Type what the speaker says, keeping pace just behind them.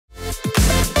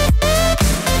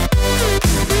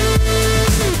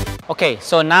Okay,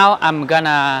 so now I'm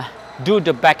gonna do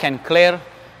the backhand clear.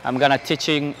 I'm gonna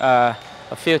teaching a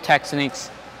few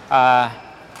techniques,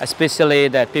 especially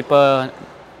that people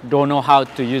don't know how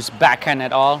to use backhand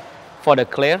at all for the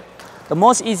clear. The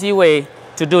most easy way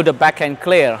to do the backhand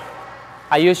clear,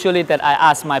 I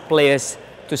ask my players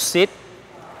to sit.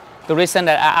 The reason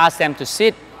that I ask them to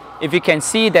sit, if you can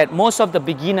see that most of the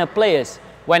beginner players,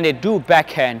 when they do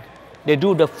backhand, they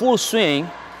do the full swing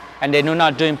and they're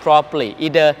not doing properly.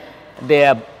 Either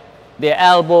their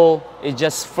elbow is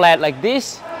just flat like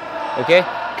this, okay?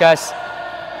 Because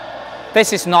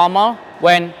this is normal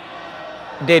when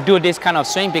they do this kind of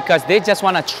swing, because they just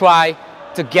want to try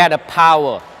to get a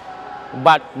power,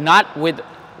 but not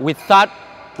without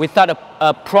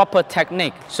a proper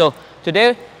technique. So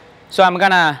today, I'm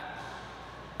gonna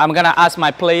ask my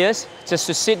players just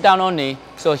to sit down only,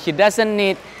 so he doesn't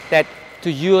need that to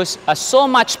use so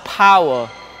much power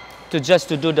to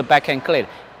do the backhand clear.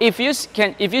 If you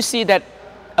see that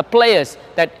players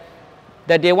that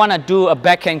they want to do a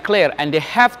backhand clear and they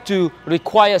have to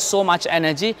require so much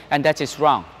energy, and that is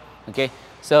wrong. Okay,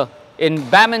 so in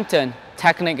badminton,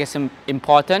 technique is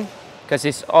important because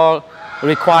it's all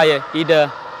require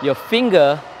either your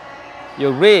finger,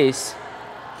 your wrist,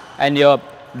 and your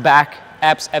back,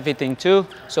 abs, everything too.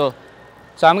 So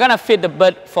I'm gonna fit the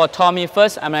bird for Tommy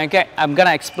first. I'm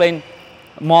gonna explain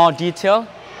more detail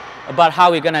about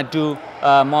how we're gonna do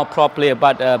more properly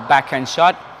about a backhand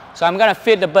shot. So I'm gonna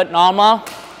fit the bird normal.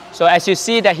 So as you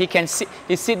see that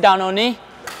he sit down only.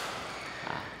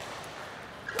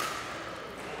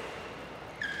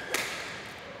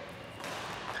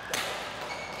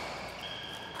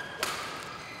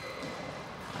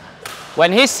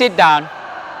 When he sit down,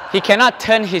 he cannot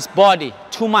turn his body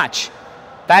too much.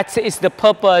 That is the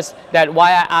purpose that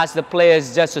why I ask the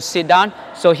players just to sit down,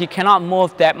 so he cannot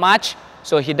move that much,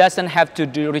 so he doesn't have to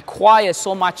require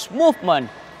so much movement,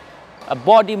 a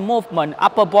body movement,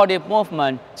 upper body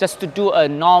movement, just to do a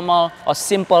normal or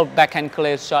simple backhand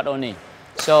clear shot only.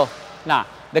 So now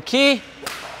the key,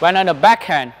 when on the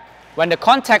backhand, when the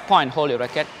contact point, hold your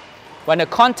racket. When the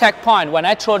contact point, when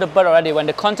I throw the bird already, when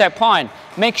the contact point,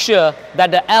 make sure that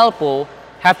the elbow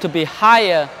have to be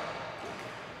higher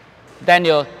than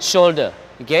your shoulder,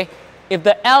 okay? If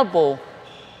the elbow,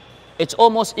 it's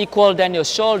almost equal than your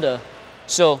shoulder,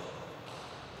 so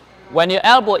when your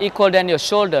elbow equal than your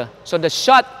shoulder, so the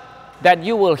shot that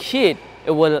you will hit,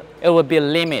 it will be a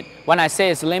limit. When I say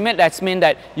it's limit, that means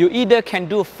that you either can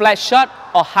do flat shot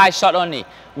or high shot only.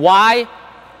 Why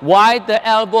the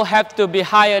elbow have to be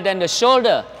higher than the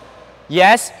shoulder?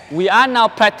 Yes, we are now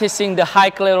practicing the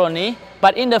high clear only,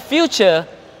 but in the future,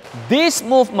 this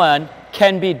movement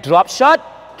can be drop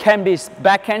shot, can be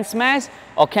backhand smash,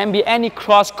 or can be any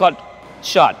cross-court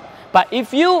shot. But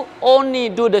if you only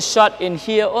do the shot in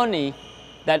here only,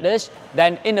 that is,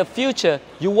 then in the future,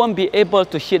 you won't be able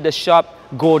to hit the shot,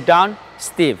 go down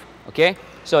stiff, okay?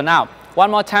 So now,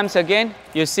 one more time again,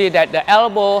 you see that the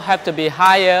elbow have to be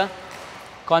higher,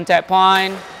 contact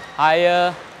point,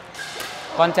 higher,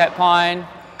 contact point,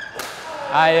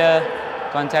 higher,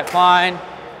 contact point,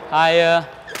 higher,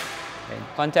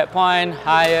 contact point,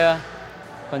 higher,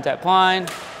 contact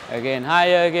point, again,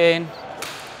 higher again.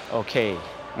 Okay,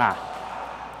 now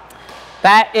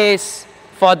that is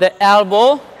for the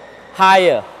elbow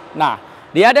higher. Now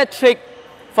the other trick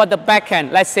for the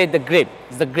backhand, let's say the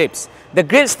grips. The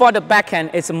grips for the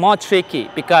backhand is more tricky,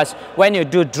 because when you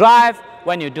do drive,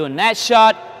 when you do net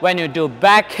shot, when you do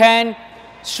backhand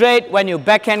straight, when you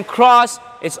backhand cross,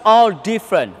 it's all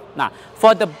different. Now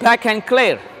for the backhand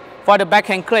clear,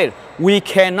 we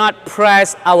cannot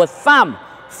press our thumb,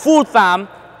 full thumb,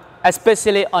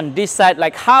 especially on this side,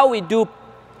 like how we do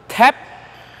tap,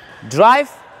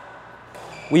 drive,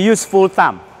 we use full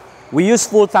thumb. We use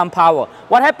full thumb power.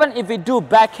 What happens if we do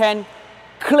backhand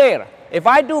clear? If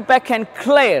I do backhand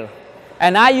clear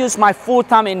and I use my full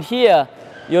thumb in here,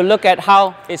 you look at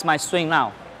how is my swing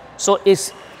now. So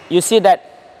you see that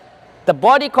the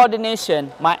body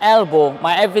coordination, my elbow,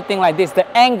 my everything like this, the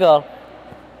angle,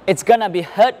 it's gonna be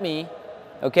hurt me,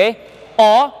 okay?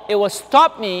 Or it will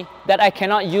stop me that I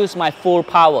cannot use my full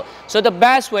power. So the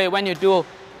best way when you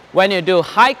do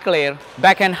high clear,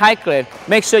 backhand high clear,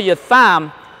 make sure your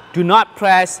thumb do not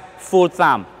press full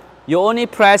thumb. You only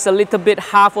press a little bit,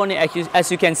 half only,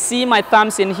 as you can see my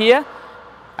thumbs in here.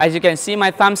 As you can see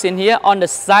my thumbs in here, on the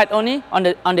side only, on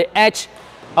the edge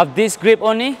of this grip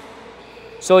only.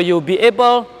 So you'll be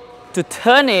able to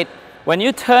turn it. When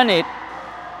you turn it,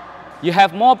 you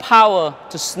have more power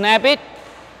to snap it,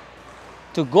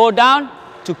 to go down,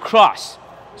 to cross.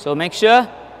 So make sure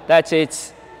that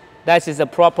is the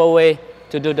proper way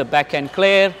to do the backhand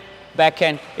clear.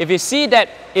 backhand. If you see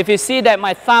that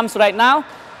my thumbs right now,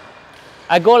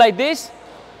 I go like this,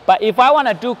 but if I want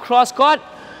to do cross court,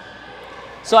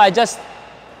 so I just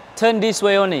turn this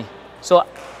way only. So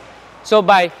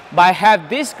by have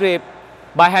this grip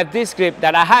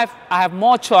that I have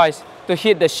more choice to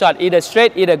hit the shot, either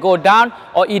straight, either go down,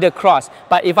 or either cross.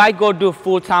 But if I go do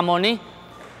full thumb only,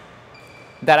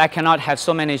 that I cannot have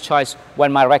so many choice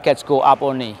when my rackets go up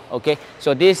only. Okay,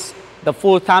 so the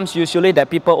full thumbs usually that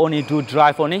people only do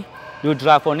drive only,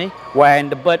 when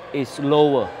the butt is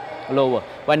lower.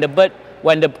 When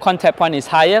the contact point is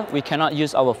higher, we cannot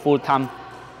use our full thumb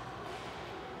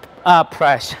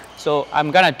press. So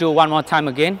I'm gonna do one more time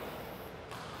again.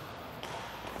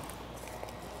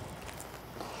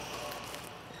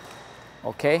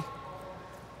 Okay.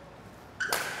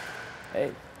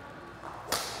 Hey.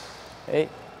 Hey.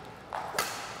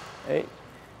 Hey.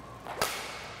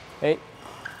 Hey.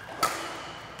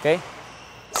 Okay.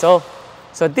 So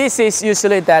this is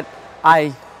usually that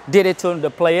I did it to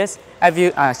the players. Have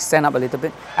you stand up a little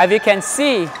bit? As you can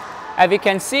see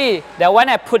that when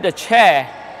I put the chair,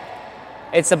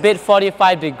 it's a bit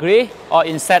 45 degree, or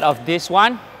instead of this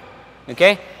one,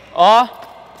 okay, or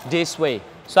this way.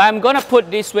 So I'm gonna put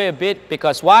this way a bit,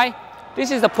 because why?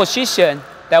 This is the position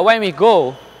that when we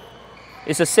go,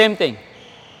 it's the same thing,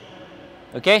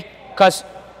 okay? Because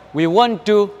we won't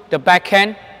do the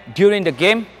backhand during the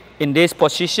game in this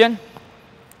position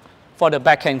for the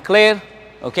backhand clear,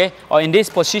 okay? Or in this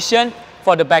position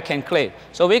for the backhand clear.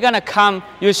 So we're gonna come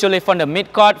usually from the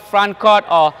mid court, front court,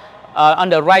 or on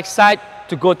the right side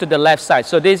to go to the left side.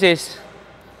 So this is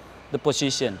the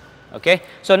position, okay?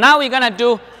 So now we're gonna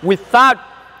do without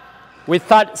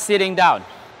sitting down,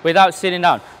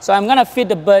 So I'm gonna feed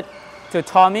the bird to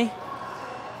Tommy.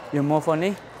 You move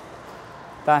only.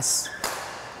 Pass.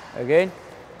 Again.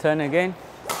 Turn again.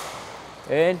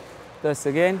 In. Toss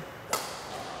again.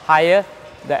 Higher.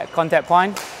 The contact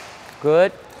point.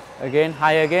 Good. Again.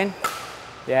 Higher again.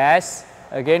 Yes.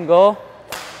 Again. Go.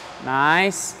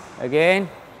 Nice. Again.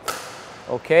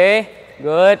 Okay.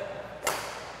 Good.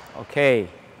 Okay.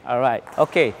 All right.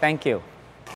 Okay. Thank you.